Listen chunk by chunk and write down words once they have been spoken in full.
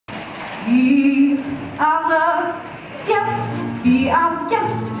Be our guest, be our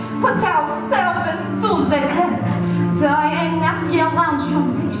guest. Put our service to the test. Dying up your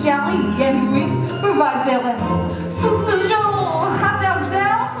lounge, shally, and we provide the rest. Soup to jour, hot out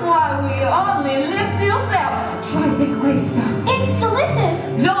down, why we only live till sell. Try the glaze. It's delicious.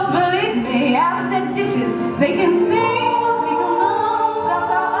 Don't believe me, ask the dishes. They can sing, they can lose,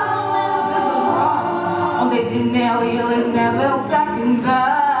 after all this is wrong. Only Denali is never second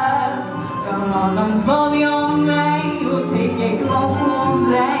best. Come on, unfold your name. You'll take a close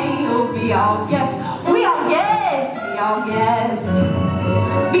one, you'll be our guest. We are guests, be our guest.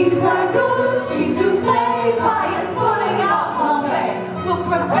 Beef ragout, souffle, pie and pudding out flambe. We'll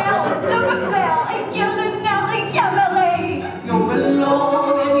prevail and still prevail, and kill this Nelly Cabaret. You're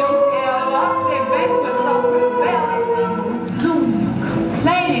alone and you're scared, I say banquets are prevail. It's gloom,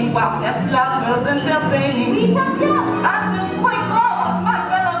 complaining whilst that flowers entertaining. We touch up. I just like love, my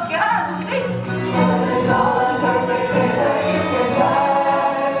fellow Catholics. It's all in perfect taste that you can buy.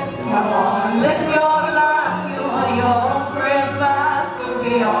 Come on, lift your glass to your breakfast to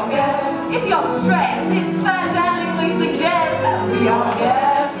be our guest. If you're stressed, it's fantastically suggest that we are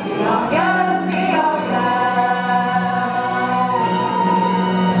guests, be our guests, be our guests.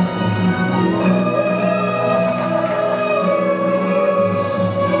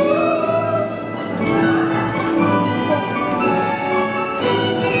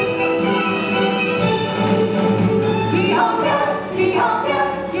 Be our guests, be our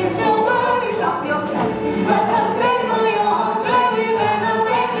guests, get your worries off your chest. Let us sing for your entree, we made the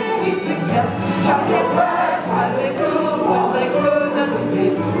way that we suggest. Try the bread, try the soup, all the clues that we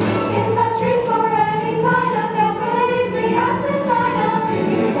did. It's a treat for any diner, don't believe me, ask the China.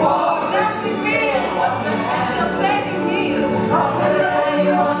 Singing for dancing meal, what's the entertaining meal? From the day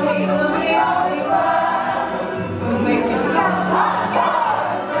you're here, we all request. We'll make yourself hot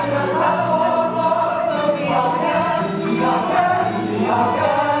guys, and yourself for more, so be our guests, be our guests, be our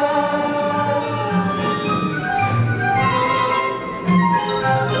guests.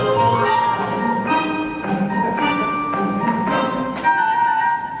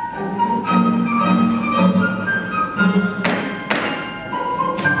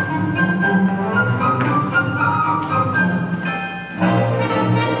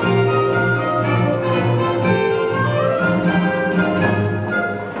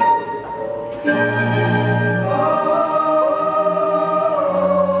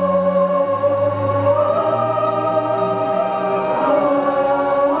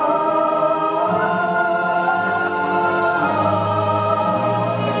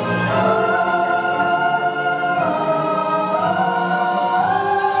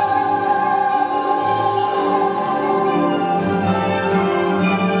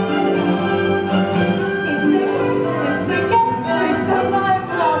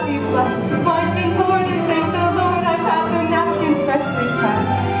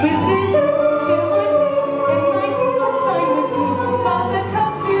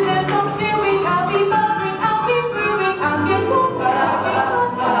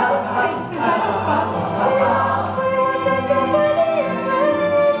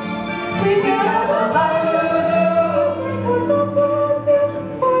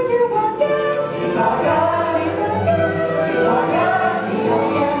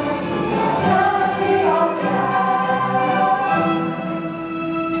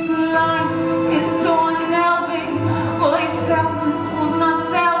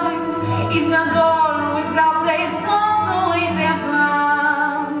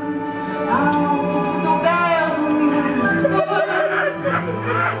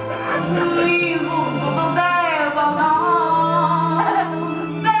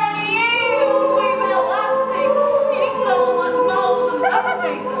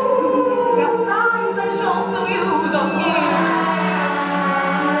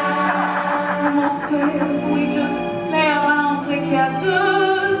 We just play around the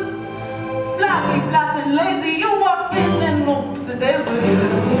castle. Flappy, flat and lazy, you walk in and up the desert.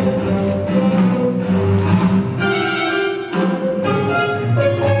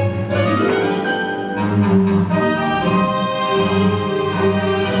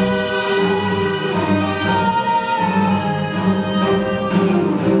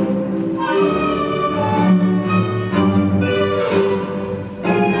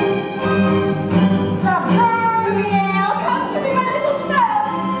 Lumiere, come to me, my little self.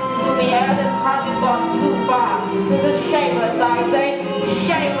 Lumiere, this party's gone too far.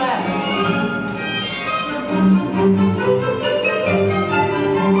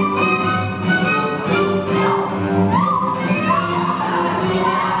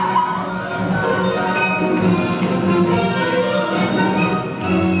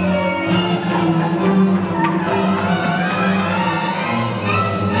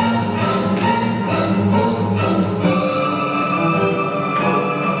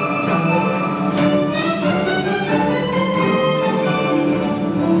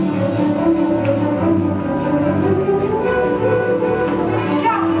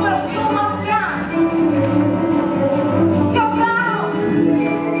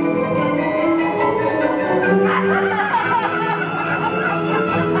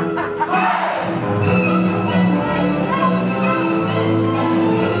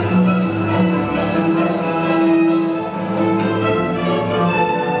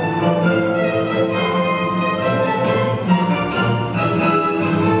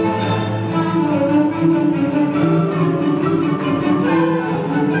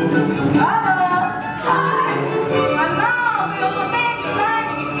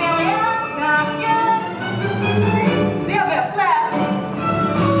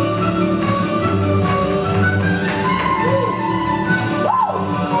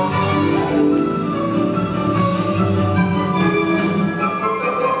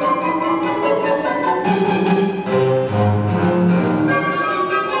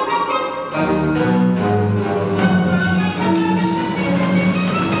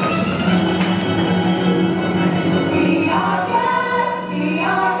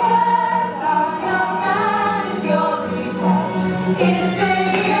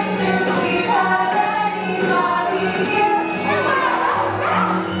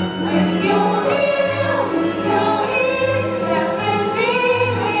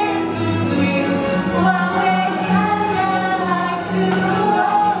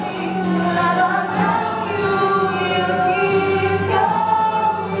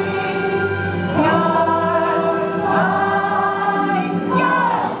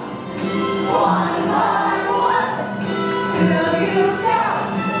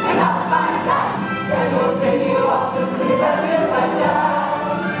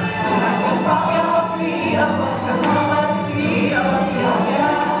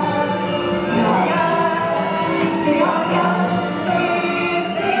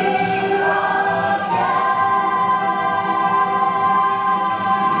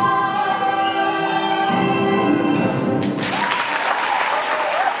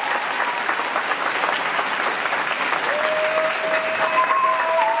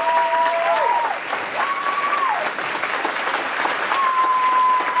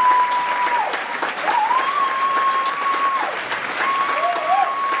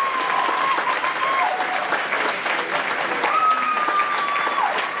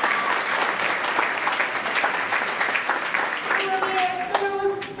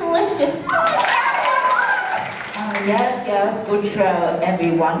 Yes, good show,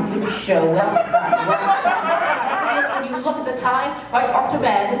 everyone. Good show. Well done, well done. When you look at the time, right off to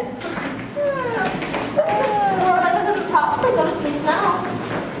bed. Well, I couldn't possibly go to sleep now.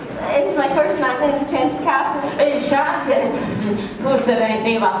 It's my first night in Enchanted Castle. Enchanted? Who said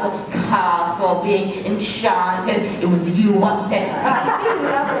anything about the castle being enchanted? It was you, wasn't it? You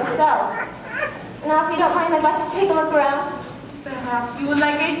know yourself. Now, if you don't mind, I'd like to take a look around. Perhaps you would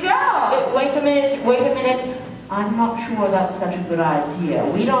like a dog. Wait a minute. I'm not sure that's such a good idea.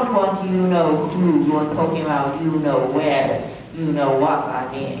 We don't want you know who going poking around you know where, you know what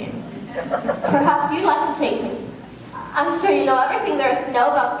I mean. Perhaps you'd like to take me. I'm sure you know everything there is to know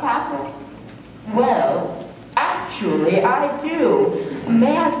about the castle. Well, actually, I do.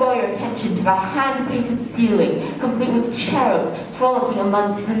 May I draw your attention to the hand-painted ceiling, complete with cherubs frolicking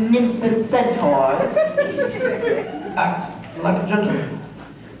amongst the nymphs and centaurs? Act like a gentleman.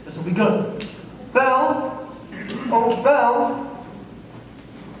 This will be good. Belle! Oh, Belle!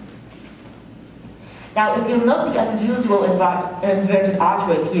 Now, if you note the unusual inverted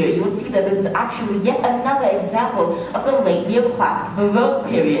archways here, you will see that this is actually yet another example of the late neoclassic Baroque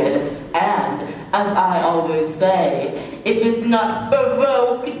period. And, as I always say, if it's not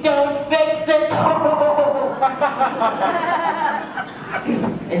Baroque, don't fix it!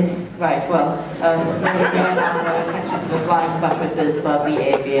 Right, well, maybe I now draw attention to the flying buttresses above the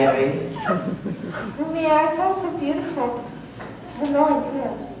aviary. Yeah, it's all so beautiful. I have no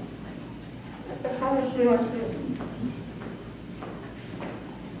idea. If only he were to.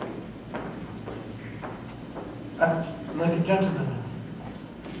 Act like a gentleman.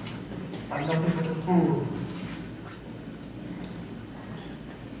 I'm nothing but a fool.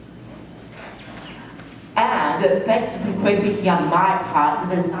 And, thanks to some quick thinking on my part,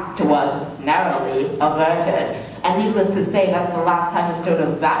 the doctor was narrowly averted. And needless to say, that's the last time a stone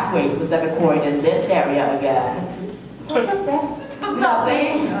of that weight was ever quarried in this area again. What's up there?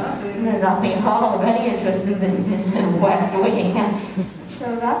 Nothing at all. I'm very interested in the West Wing.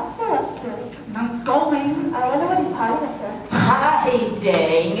 So that's the West Wing. Nice going. I wonder what he's hiding up there.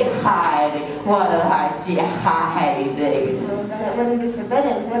 Hiding. What an idea, hiding. Well, then it wouldn't be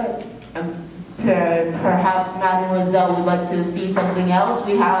forbidden, would it? Perhaps Mademoiselle would like to see something else.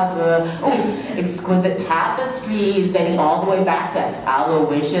 We have exquisite tapestries dating all the way back to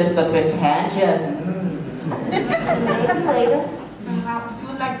Aloysius the Pretentious. Maybe later. Perhaps you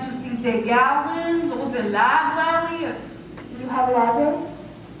would like to see the gardens or the library. You have a library?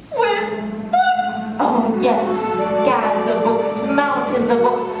 With books. Oh yes, scads of books, mountains of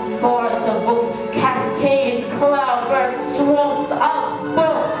books, forests of books, cascades, cloudbursts, swamps of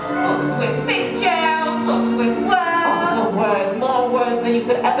books. Books with pictures, books with words. More words than you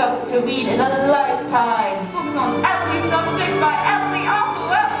could ever hope to read in a lifetime. Books on every subject by every author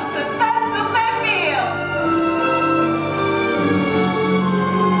who ever the best of their field.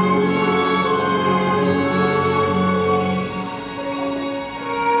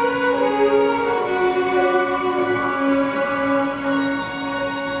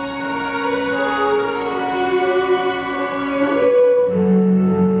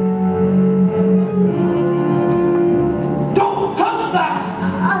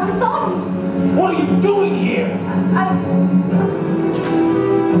 I'm sorry. What are you doing here?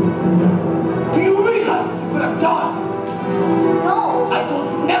 Do you realize what you could have done? No. I told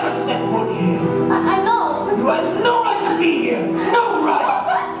you never to set foot here. I know. You had no right to be here. No right. Don't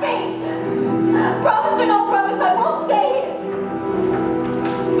touch me. Promise or no promise, I won't stay here.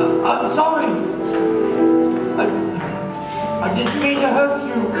 I'm sorry. I didn't mean to hurt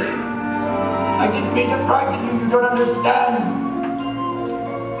you. I didn't mean to frighten you. You don't understand.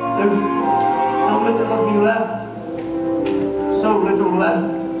 There's so little of me left. So little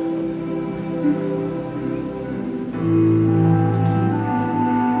left.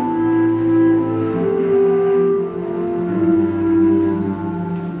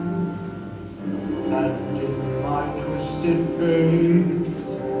 And in my twisted face,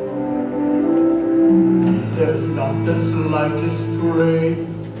 there's not the slightest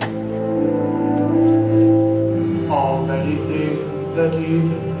trace of anything that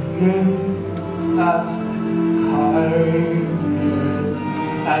even hints at kindness.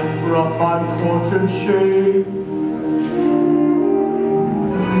 And from my tortured shape,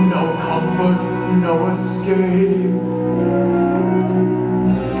 no comfort, no escape.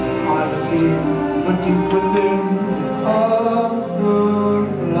 I see, but deep within is utter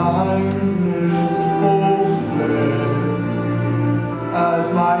blindness, hopeless, as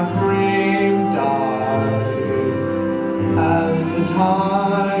my dream dies, as the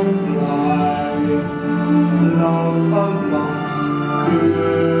time flies, love a lost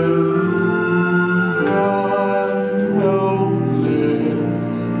illusion.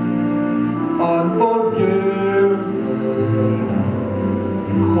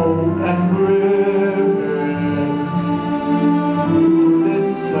 cold and driven to this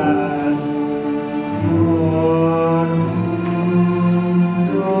sad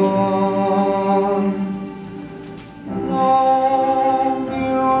dawn. No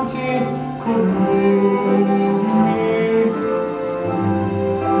beauty could move me,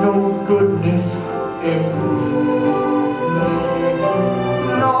 no goodness improve me,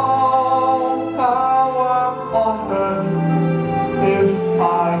 no power on earth if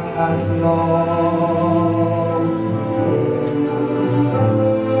I can't love.